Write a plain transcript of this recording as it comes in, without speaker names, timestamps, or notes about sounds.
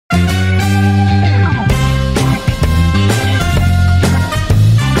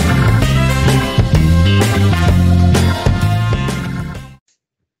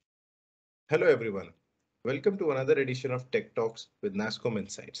Hello everyone. Welcome to another edition of Tech Talks with NASSCOM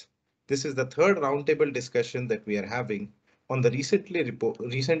Insights. This is the third roundtable discussion that we are having on the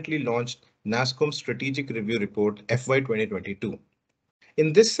recently launched NASSCOM Strategic Review Report FY2022.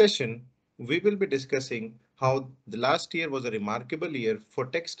 In this session, we will be discussing how the last year was a remarkable year for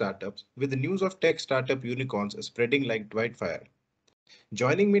tech startups, with the news of tech startup unicorns spreading like wildfire.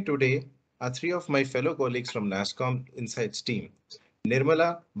 Joining me today are three of my fellow colleagues from NASSCOM Insights team.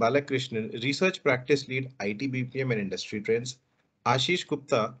 Nirmala, Balakrishnan, Research Practice Lead, IT-BPM and Industry Trends. Ashish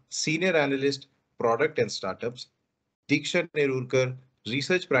Gupta, Senior Analyst, Product and Startups. Diksha Nerurkar,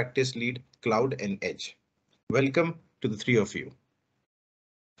 Research Practice Lead, Cloud and Edge. Welcome to the three of you.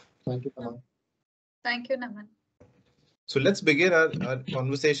 Thank you, Naman. Thank you, Naman. So let's begin our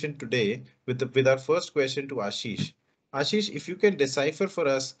conversation today with our first question to Ashish. Ashish, if you can decipher for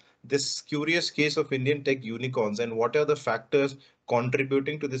us this curious case of Indian tech unicorns and what are the factors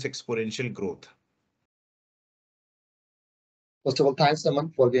contributing to this exponential growth? First of all, thanks,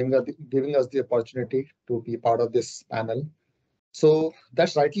 Naman, for giving us the opportunity to be part of this panel. So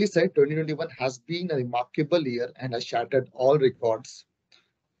that's rightly said, 2021 has been a remarkable year and has shattered all records.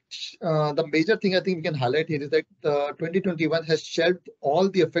 The major thing I think we can highlight here is that 2021 has shelved all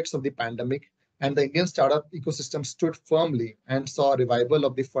the effects of the pandemic, and the Indian startup ecosystem stood firmly and saw a revival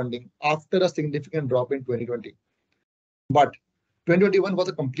of the funding after a significant drop in 2020. But 2021 was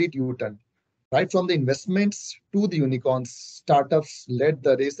a complete U-turn. Right from the investments to the unicorns, startups led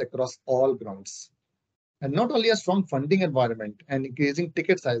the race across all grounds. And not only a strong funding environment and increasing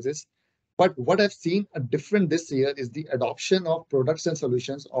ticket sizes, but what I've seen a different this year is the adoption of products and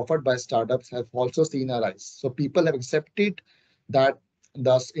solutions offered by startups have also seen a rise. So people have accepted that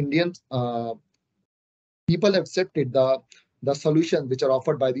the solutions which are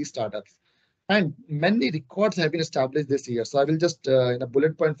offered by these startups. And many records have been established this year. So I will just, in a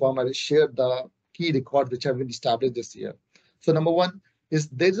bullet point form, I will share the key records which have been established this year. So number one is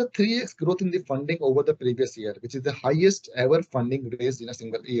there's a 3x growth in the funding over the previous year, which is the highest ever funding raised in a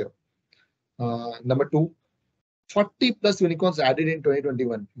single year. Number two, 40 plus unicorns added in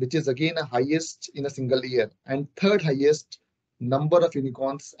 2021, which is again a highest in a single year, and third highest number of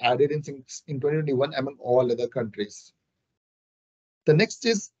unicorns added in 2021 among all other countries. The next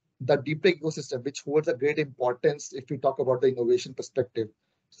is the deep tech ecosystem, which holds a great importance if we talk about the innovation perspective.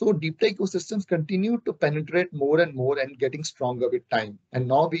 So deep tech ecosystems continue to penetrate more and more and getting stronger with time. And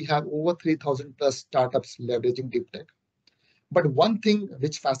now we have over 3,000 plus startups leveraging deep tech. But one thing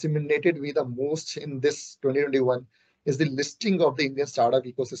which fascinated me the most in this 2021 is the listing of the Indian startup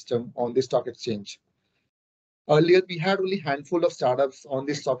ecosystem on the stock exchange. Earlier, we had only a handful of startups on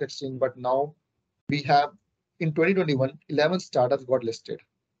the stock exchange, but now we have, in 2021, 11 startups got listed.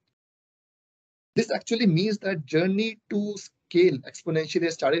 This actually means that journey to scale exponentially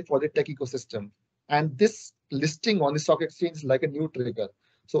has started for the tech ecosystem. And this listing on the stock exchange is like a new trigger.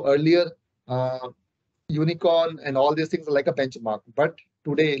 So earlier, unicorn and all these things are like a benchmark. But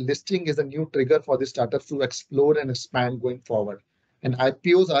today, listing is a new trigger for the startups to explore and expand going forward. And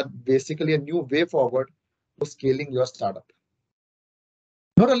IPOs are basically a new way forward to scaling your startup.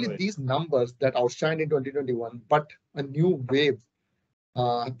 Not only these numbers that outshined in 2021, but a new wave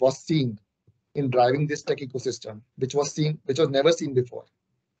was seen in driving this tech ecosystem, which was never seen before.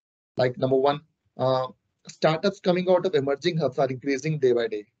 Like number one, startups coming out of emerging hubs are increasing day by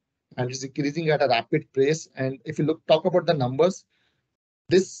day, and it's increasing at a rapid pace. And if you talk about the numbers,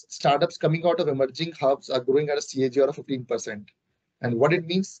 these startups coming out of emerging hubs are growing at a CAGR of 15%. And what it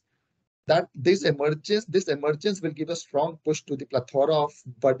means that this emergence will give a strong push to the plethora of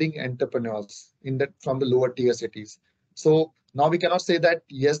budding entrepreneurs from the lower tier cities. So now we cannot say that,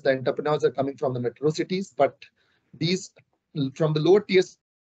 yes, the entrepreneurs are coming from the metro cities, but these from the lower tiers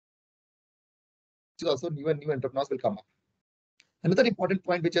also new entrepreneurs will come up. Another important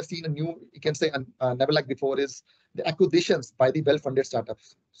point which I've seen never like before is the acquisitions by the well-funded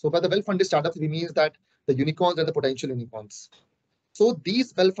startups. So by the well-funded startups, we mean that the unicorns and the potential unicorns. So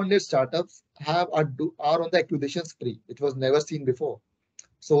these well-funded startups are on the acquisition spree, which was never seen before.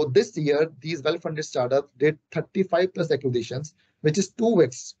 So this year, these well-funded startups did 35 plus acquisitions, which is 2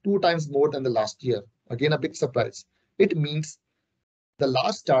 times more than the last year. Again, a big surprise. It means the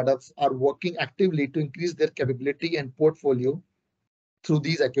large startups are working actively to increase their capability and portfolio through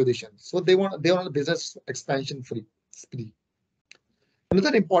these acquisitions. So they're on a business expansion spree.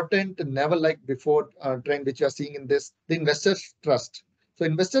 Another important never like before trend which you are seeing in this, the investor trust. So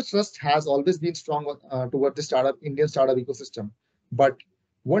investor trust has always been strong toward the Indian startup ecosystem. But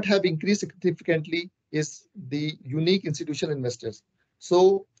what have increased significantly is the unique institutional investors.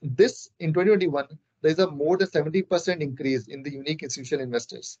 So this in 2021, there is a more than 70% increase in the unique institutional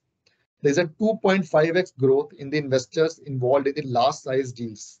investors. there's a 2.5x growth in the investors involved in the large size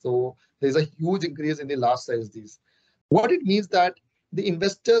deals. So there's a huge increase in the large size deals. What it means that the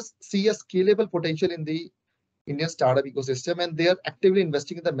investors see a scalable potential in the Indian startup ecosystem, and they are actively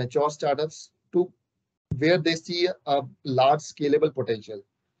investing in the mature startups to where they see a large scalable potential.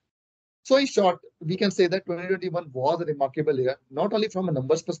 So in short, we can say that 2021 was a remarkable year, not only from a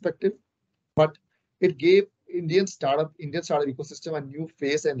numbers perspective, but it gave Indian startup ecosystem a new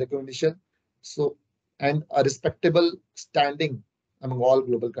face and recognition, so and a respectable standing among all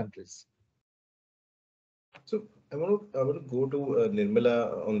global countries. So I want to go to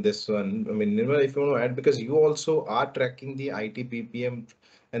Nirmala on this one. I mean, Nirmala, if you want to add, because you also are tracking the IT-BPM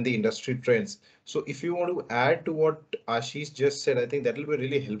and the industry trends. So if you want to add to what Ashish just said, I think that will be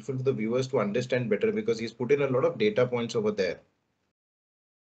really helpful for the viewers to understand better because he's put in a lot of data points over there.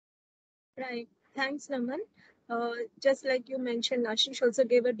 Right. Thanks, Naman. Just like you mentioned, Ashish also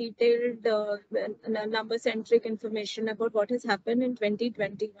gave a detailed number-centric information about what has happened in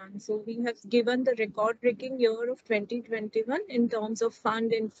 2021. So we have given the record-breaking year of 2021 in terms of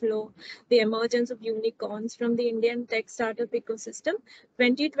fund inflow, the emergence of unicorns from the Indian tech startup ecosystem.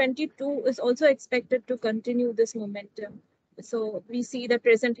 2022 is also expected to continue this momentum. So we see that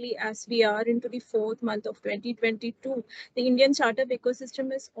presently, as we are into the fourth month of 2022, the Indian startup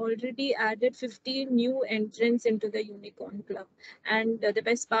ecosystem has already added 15 new entrants into the Unicorn Club. And the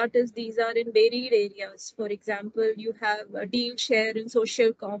best part is these are in varied areas. For example, you have a deal share in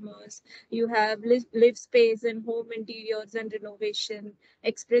social commerce, you have live space in home interiors and renovation,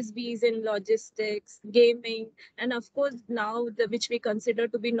 express Bs in logistics, gaming, and of course now which we consider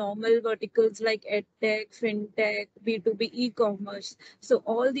to be normal verticals like edtech, fintech, B2B e-commerce. So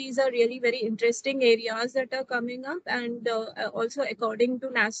all these are really very interesting areas that are coming up. And also according to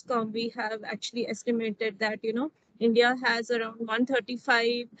NASSCOM, we have actually estimated that, India has around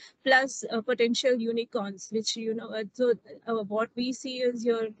 135 plus potential unicorns, which, what we see is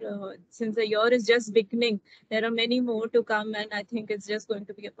since the year is just beginning, there are many more to come. And I think it's just going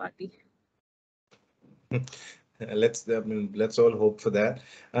to be a party. Let's all hope for that.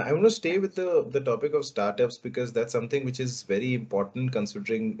 I want to stay with the topic of startups because that's something which is very important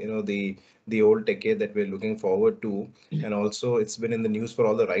considering the old decade that we're looking forward to, and also it's been in the news for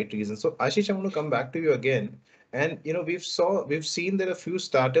all the right reasons. So Ashish, I want to come back to you again, and we've seen that a few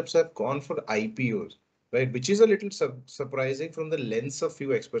startups have gone for IPOs, right? Which is a little surprising from the lens of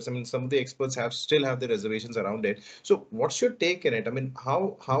few experts. I mean, some of the experts still have their reservations around it. So what's your take in it? I mean,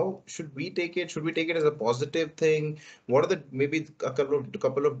 how should we take it? Should we take it as a positive thing? What are the maybe a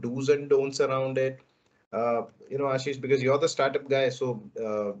couple of do's and don'ts around it? Ashish, because you're the startup guy, so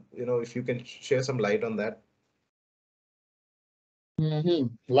if you can share some light on that.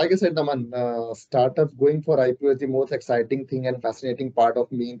 Like I said, Naman, startups going for IPO is the most exciting thing and fascinating part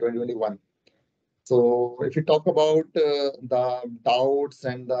of me in 2021. So if you talk about the doubts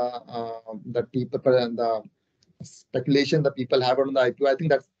and the people and the speculation that people have on the IPO, I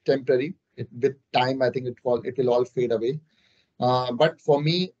think that's temporary. With time, I think it will all fade away. But for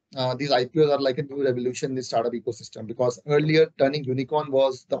me, these IPOs are like a new revolution in the startup ecosystem because earlier turning unicorn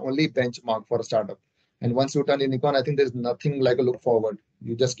was the only benchmark for a startup. And once you turn unicorn, I think there's nothing like a look forward.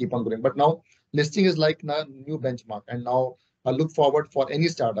 You just keep on going. But now listing is like a new benchmark, and now a look forward for any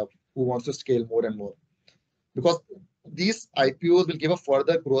startup who wants to scale more and more because these IPOs will give a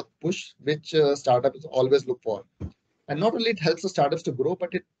further growth push, which startups always look for. And not only it helps the startups to grow,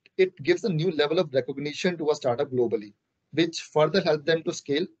 but it gives a new level of recognition to a startup globally, which further helps them to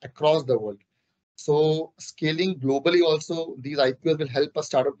scale across the world. So scaling globally also, these IPOs will help a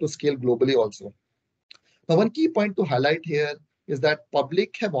startup to scale globally also. Now, one key point to highlight here is that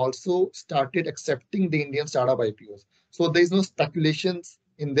public have also started accepting the Indian startup IPOs. So there is no speculations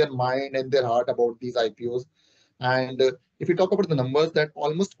in their mind and their heart about these IPOs. And if you talk about the numbers, that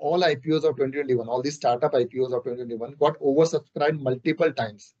almost all IPOs of 2021, all these startup IPOs of 2021 got oversubscribed multiple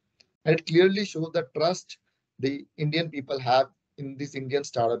times. And it clearly shows the trust the Indian people have in this Indian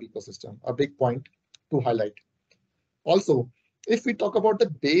startup ecosystem, a big point to highlight. Also, if we talk about the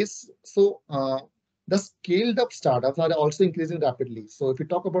base, so the scaled up startups are also increasing rapidly. So if we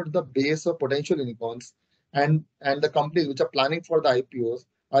talk about the base of potential unicorns and the companies which are planning for the IPOs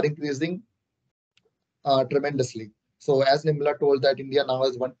are increasing tremendously. So as Nirmala told that India now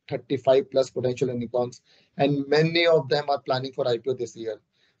has 135 plus potential unicorns, and many of them are planning for IPO this year.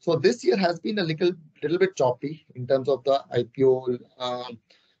 So this year has been a little bit choppy in terms of the IPO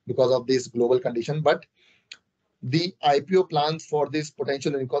because of this global condition, but the IPO plans for these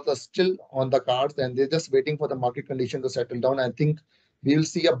potential unicorns are still on the cards, and they're just waiting for the market condition to settle down. I think we will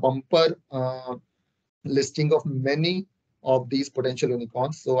see a bumper listing of many of these potential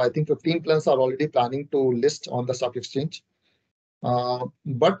unicorns. So I think 15 plus are already planning to list on the stock exchange.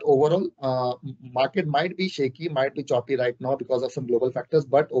 But overall, market might be shaky, might be choppy right now because of some global factors.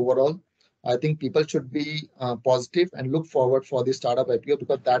 But overall, I think people should be positive and look forward for the startup IPO,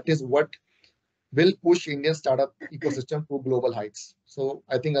 because that is what will push Indian startup ecosystem to global heights. So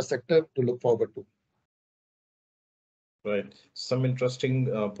I think a sector to look forward to. Right. Some interesting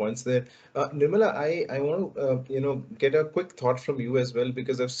points there. Nirmala, I want to get a quick thought from you as well,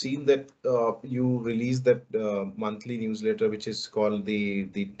 because I've seen that you released that monthly newsletter which is called the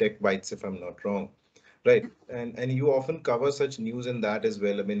Tech Bites, if I'm not wrong. Right. And you often cover such news in that as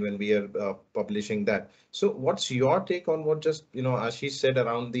well. I mean, when we are publishing that. So what's your take on what just, Ashish said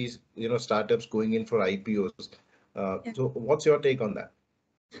around these, startups going in for IPOs? Yeah. So what's your take on that?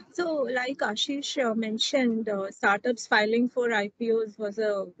 So, like Ashish mentioned, startups filing for IPOs was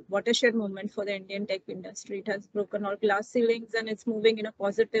a watershed moment for the Indian tech industry. It has broken all glass ceilings and it's moving in a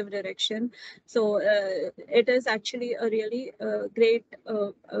positive direction. So, it is actually a really great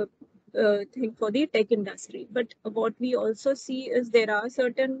thing for the tech industry. But what we also see is there are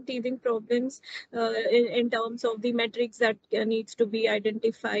certain teething problems in terms of the metrics that needs to be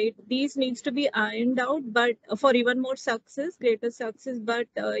identified. These needs to be ironed out, but for even more success, greater success. But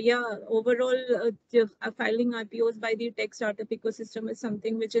yeah, overall, filing IPOs by the tech startup ecosystem is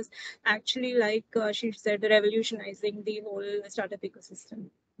something which is actually, like she said, revolutionizing the whole startup ecosystem.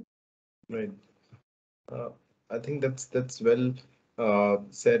 Right. Uh, I think that's well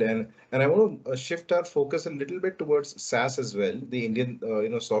said, and I want to shift our focus a little bit towards SaaS as well. The Indian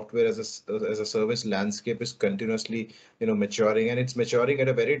software as a service landscape is continuously maturing, and it's maturing at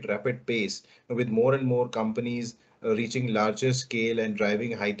a very rapid pace, with more and more companies reaching larger scale and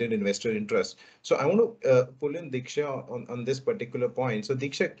driving heightened investor interest. So I want to pull in Diksha on this particular point. So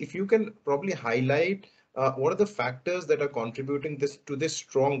Diksha, if you can probably highlight what are the factors that are contributing this to this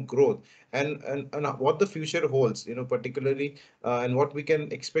strong growth, and what the future holds, particularly, and what we can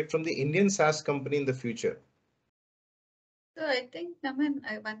expect from the Indian SaaS company in the future. So I think, Naman,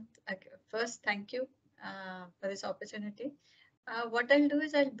 first thank you for this opportunity. What I'll do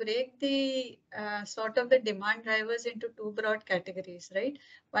is I'll break the sort of the demand drivers into two broad categories, right?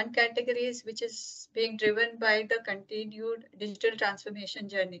 One category is which is being driven by the continued digital transformation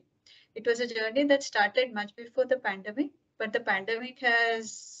journey. It was a journey that started much before the pandemic, but the pandemic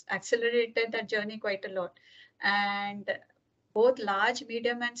has accelerated that journey quite a lot. And both large,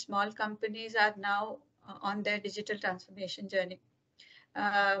 medium, and small companies are now on their digital transformation journey.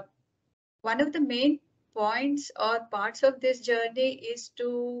 Uh, One of the main points or parts of this journey is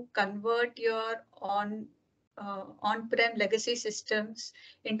to convert your on-prem legacy systems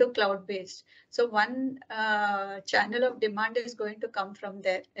into cloud-based. So one channel of demand is going to come from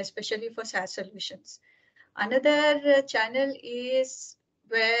there, especially for SaaS solutions. Another channel is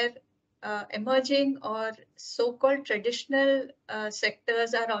where emerging or so-called traditional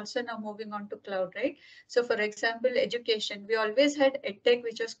sectors are also now moving on to cloud, right? So for example, education, we always had edtech,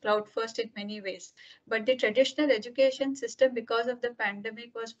 which was cloud first in many ways, but the traditional education system, because of the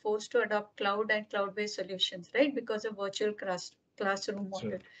pandemic, was forced to adopt cloud and cloud-based solutions, right? Because of virtual classroom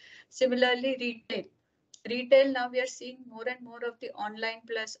model. Sure. Similarly, retail, now we are seeing more and more of the online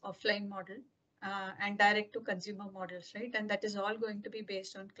plus offline model and direct to consumer models, right? And that is all going to be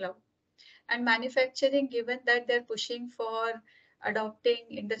based on cloud. And manufacturing, given that they're pushing for adopting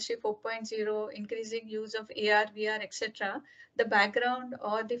industry 4.0, increasing use of AR, VR, etc., the background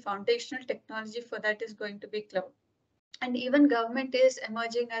or the foundational technology for that is going to be cloud. And even government is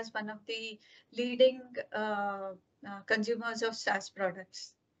emerging as one of the leading consumers of SaaS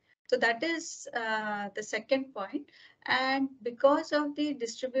products. So that is the second point. And because of the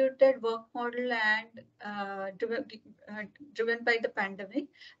distributed work model and driven by the pandemic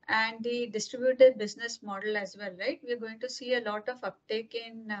and the distributed business model as well, right? We're going to see a lot of uptake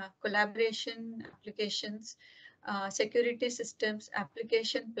in collaboration applications, security systems,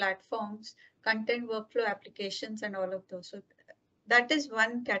 application platforms, content workflow applications, and all of those. So that is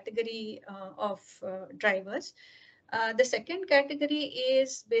one category of drivers. The second category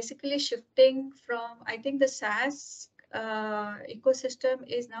is basically shifting from, I think the SaaS ecosystem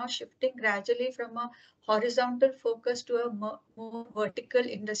is now shifting gradually from a horizontal focus to a more vertical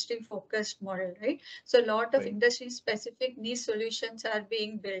industry focused model, right? So a lot of Right. industry specific niche solutions are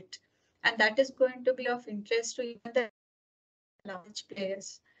being built, and that is going to be of interest to even the large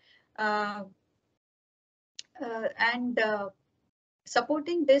players. Uh, and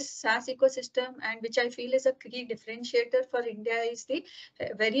supporting this SaaS ecosystem, and which I feel is a key differentiator for India, is the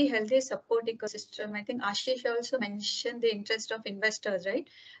very healthy support ecosystem. I think Ashish also mentioned the interest of investors, right?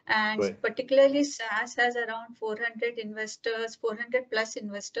 And Right. particularly SaaS has around 400 investors, 400 plus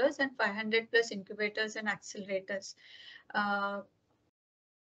investors, and 500 plus incubators and accelerators. Uh,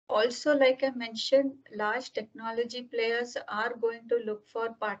 Also, like I mentioned, large technology players are going to look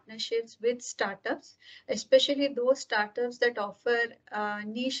for partnerships with startups, especially those startups that offer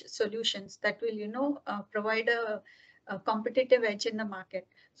niche solutions that will, provide a competitive edge in the market.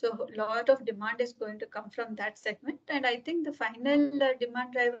 So a lot of demand is going to come from that segment. And I think the final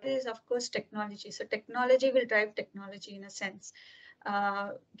demand driver is, of course, technology. So technology will drive technology in a sense.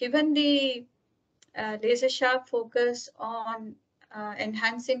 Given the laser sharp focus on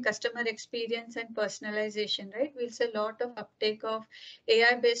enhancing customer experience and personalization, right? We'll see a lot of uptake of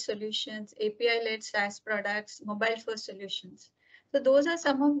AI-based solutions, API-led SaaS products, mobile-first solutions. So those are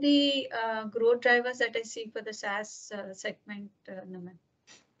some of the growth drivers that I see for the SaaS segment, Naman.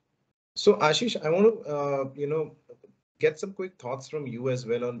 So Ashish, I want to get some quick thoughts from you as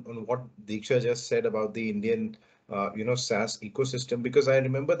well on what Diksha just said about the Indian SaaS ecosystem, because I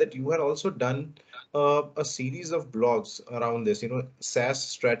remember that you had also done a series of blogs around this, SaaS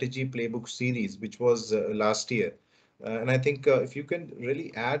strategy playbook series, which was last year. And I think if you can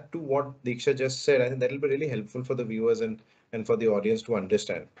really add to what Diksha just said, I think that will be really helpful for the viewers and for the audience to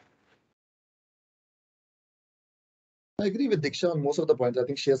understand. I agree with Diksha on most of the points. I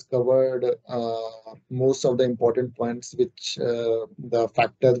think she has covered most of the important points, which the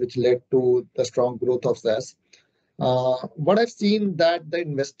factors which led to the strong growth of SaaS. What I've seen that the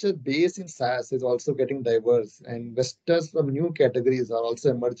investor base in SaaS is also getting diverse, and investors from new categories are also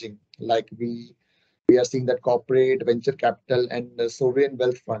emerging. Like we are seeing that corporate, venture capital, and sovereign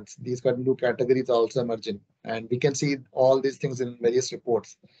wealth funds. These kind of new categories are also emerging, and we can see all these things in various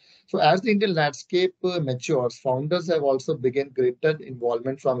reports. So as the Indian landscape matures, founders have also begun greater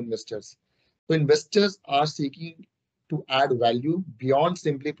involvement from investors. So investors are seeking to add value beyond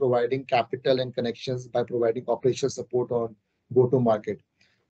simply providing capital and connections by providing operational support on go-to-market,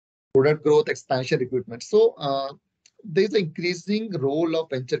 product growth, expansion, recruitment. So there's an increasing role of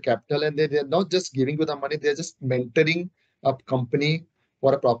venture capital, and they're not just giving you the money, they're just mentoring a company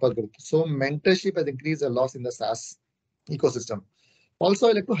for a proper growth. So mentorship has increased a lot in the SaaS ecosystem. Also,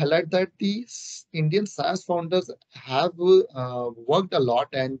 I'd like to highlight that the Indian SaaS founders have worked a lot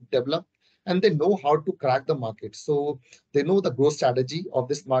and developed, and they know how to crack the market. So they know the growth strategy of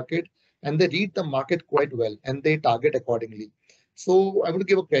this market, and they read the market quite well, and they target accordingly. So I would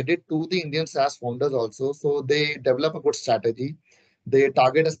give a credit to the Indian SaaS founders also. So they develop a good strategy, they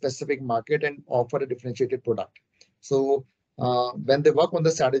target a specific market and offer a differentiated product. So when they work on the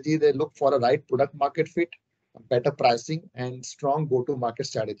strategy, they look for a right product market fit, better pricing, and strong go-to-market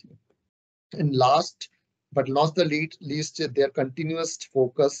strategy. And last but not the least, their continuous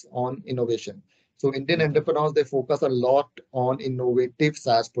focus on innovation. So Indian entrepreneurs, they focus a lot on innovative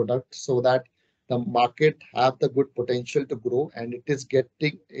SaaS products so that the market have the good potential to grow, and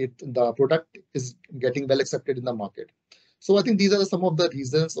the product is getting well accepted in the market. So I think these are some of the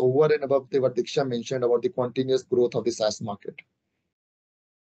reasons over and above what Diksha mentioned about the continuous growth of the SaaS market.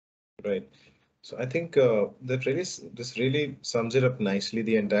 Right. So I think this really sums it up nicely,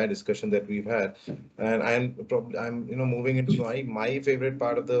 the entire discussion that we've had. And I'm moving into my favorite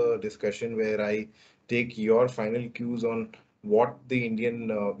part of the discussion, where I take your final cues on what the Indian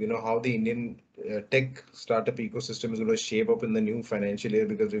how the Indian tech startup ecosystem is going to shape up in the new financial year,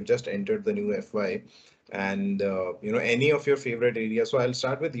 because we've just entered the new FY. And any of your favorite areas. So I'll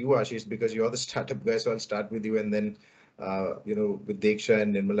start with you, Ashish, because you're the startup guy. So I'll start with you, and then with Diksha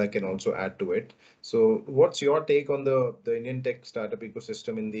and Nirmala can also add to it. So, what's your take on the Indian tech startup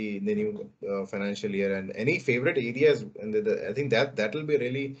ecosystem in the new financial year, and any favorite areas? And I think that will be a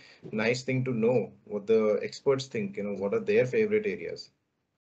really nice thing to know what the experts think. What are their favorite areas?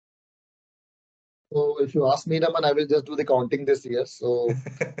 So if you ask me, Raman, I will just do the counting this year. So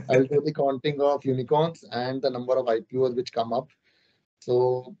I will do the counting of unicorns and the number of IPOs which come up.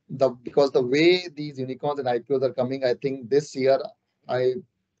 So because the way these unicorns and IPOs are coming, I think this year I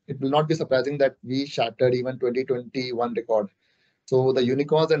it will not be surprising that we shattered even 2021 record. So the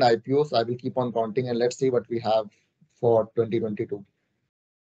unicorns and IPOs, I will keep on counting, and let's see what we have for 2022.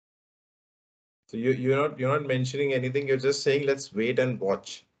 So you're not mentioning anything. You're just saying let's wait and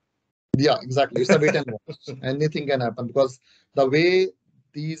watch. Yeah, exactly. It's a wait and watch. Anything can happen because the way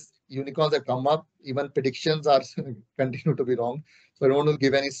these unicorns have come up, even predictions are continue to be wrong. So I don't want to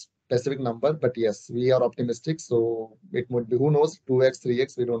give any specific number, but yes, we are optimistic. So it would be, who knows, 2x,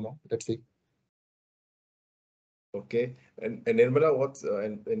 3x, we don't know. Let's see. Okay. And Nirmala, what's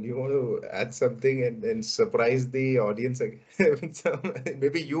and you want to add something and surprise the audience again? with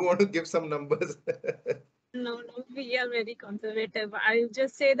maybe you want to give some numbers. No, no, we are very conservative. I'll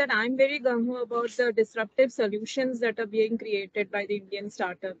just say that I'm very gung-ho about the disruptive solutions that are being created by the Indian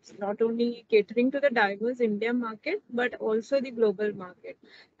startups, not only catering to the diverse Indian market, but also the global market.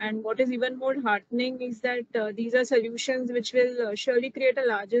 And what is even more heartening is that these are solutions which will surely create a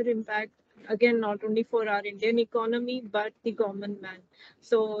larger impact, again, not only for our Indian economy, but the common man.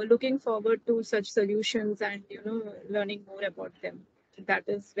 So looking forward to such solutions and, learning more about them. That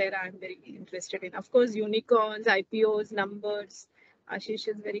is where I'm very interested in. Of course, unicorns, IPOs, numbers. Ashish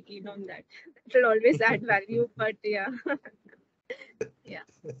is very keen on that. It will always add value, but yeah. Yeah.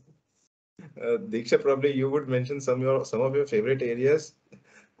 Diksha, probably you would mention some of your favorite areas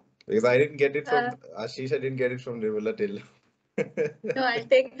because I didn't get it from Ashish. I didn't get it from Nirmala till. No, I'll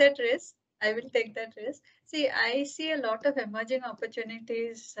take that risk. I will take that risk. See, I see a lot of emerging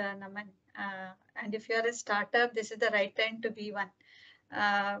opportunities, Naman. And if you're a startup, this is the right time to be one.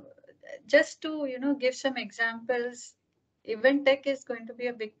 Uh, just to give some examples, event tech is going to be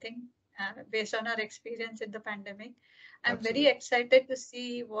a big thing based on our experience in the pandemic. I'm very Absolutely. excited to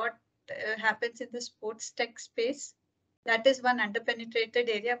see what happens in the sports tech space. That is one underpenetrated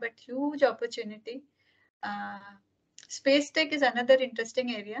area, but huge opportunity. Uh, Space tech is another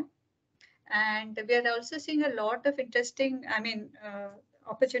interesting area, and we are also seeing a lot of interesting,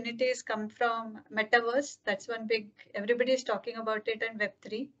 opportunities come from metaverse. That's one big. Everybody is talking about it, and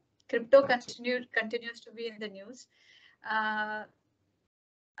Web3. Crypto Absolutely. continues to be in the news. Uh,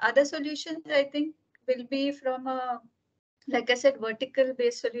 Other solutions, I think, will be from like I said, vertical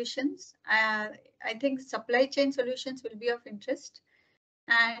based solutions. I think supply chain solutions will be of interest,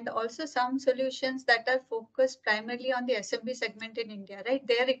 and also some solutions that are focused primarily on the SMB segment in India, right?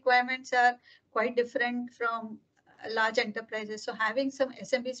 Their requirements are quite different from large enterprises. So having some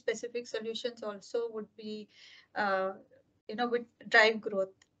SMB specific solutions also would be, uh, would drive growth.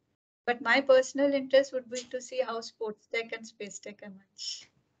 But my personal interest would be to see how sports tech and space tech emerge.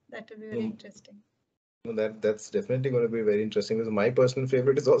 That would be very No, interesting. no, that's definitely going to be very interesting because my personal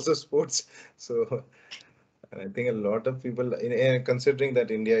favorite is also sports. So and I think a lot of people, considering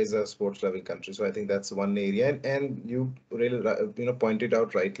that India is a sports-loving country, so I think that's one area. And you really, pointed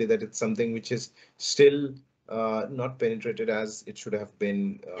out rightly that it's something which is still not penetrated as it should have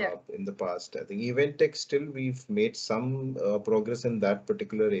been Yeah. in the past. I think event tech still we've made some progress in that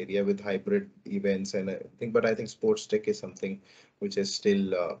particular area with hybrid events and I think, but I think sports tech is something which is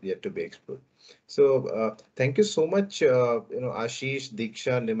still yet to be explored. So thank you so much, Ashish,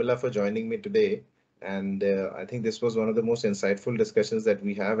 Diksha, Nimala for joining me today. And I think this was one of the most insightful discussions that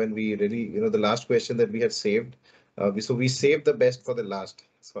we have. And we really, the last question that we had saved. So we saved the best for the last.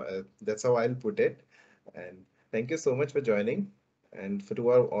 So that's how I'll put it. And thank you so much for joining. And for to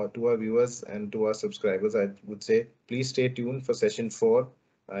our viewers and to our subscribers, I would say please stay tuned for session 4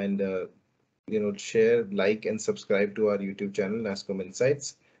 and share, like, and subscribe to our YouTube channel, NASSCOM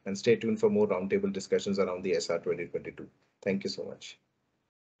Insights, and stay tuned for more roundtable discussions around the SR 2022. Thank you so much.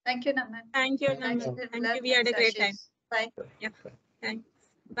 Thank you, Naman. Thank you, Thanks, Naman. Thank Nirmala. you. We had Thanks, a great time. Ashish. Bye. Yeah. Thanks.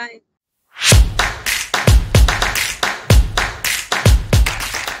 Bye.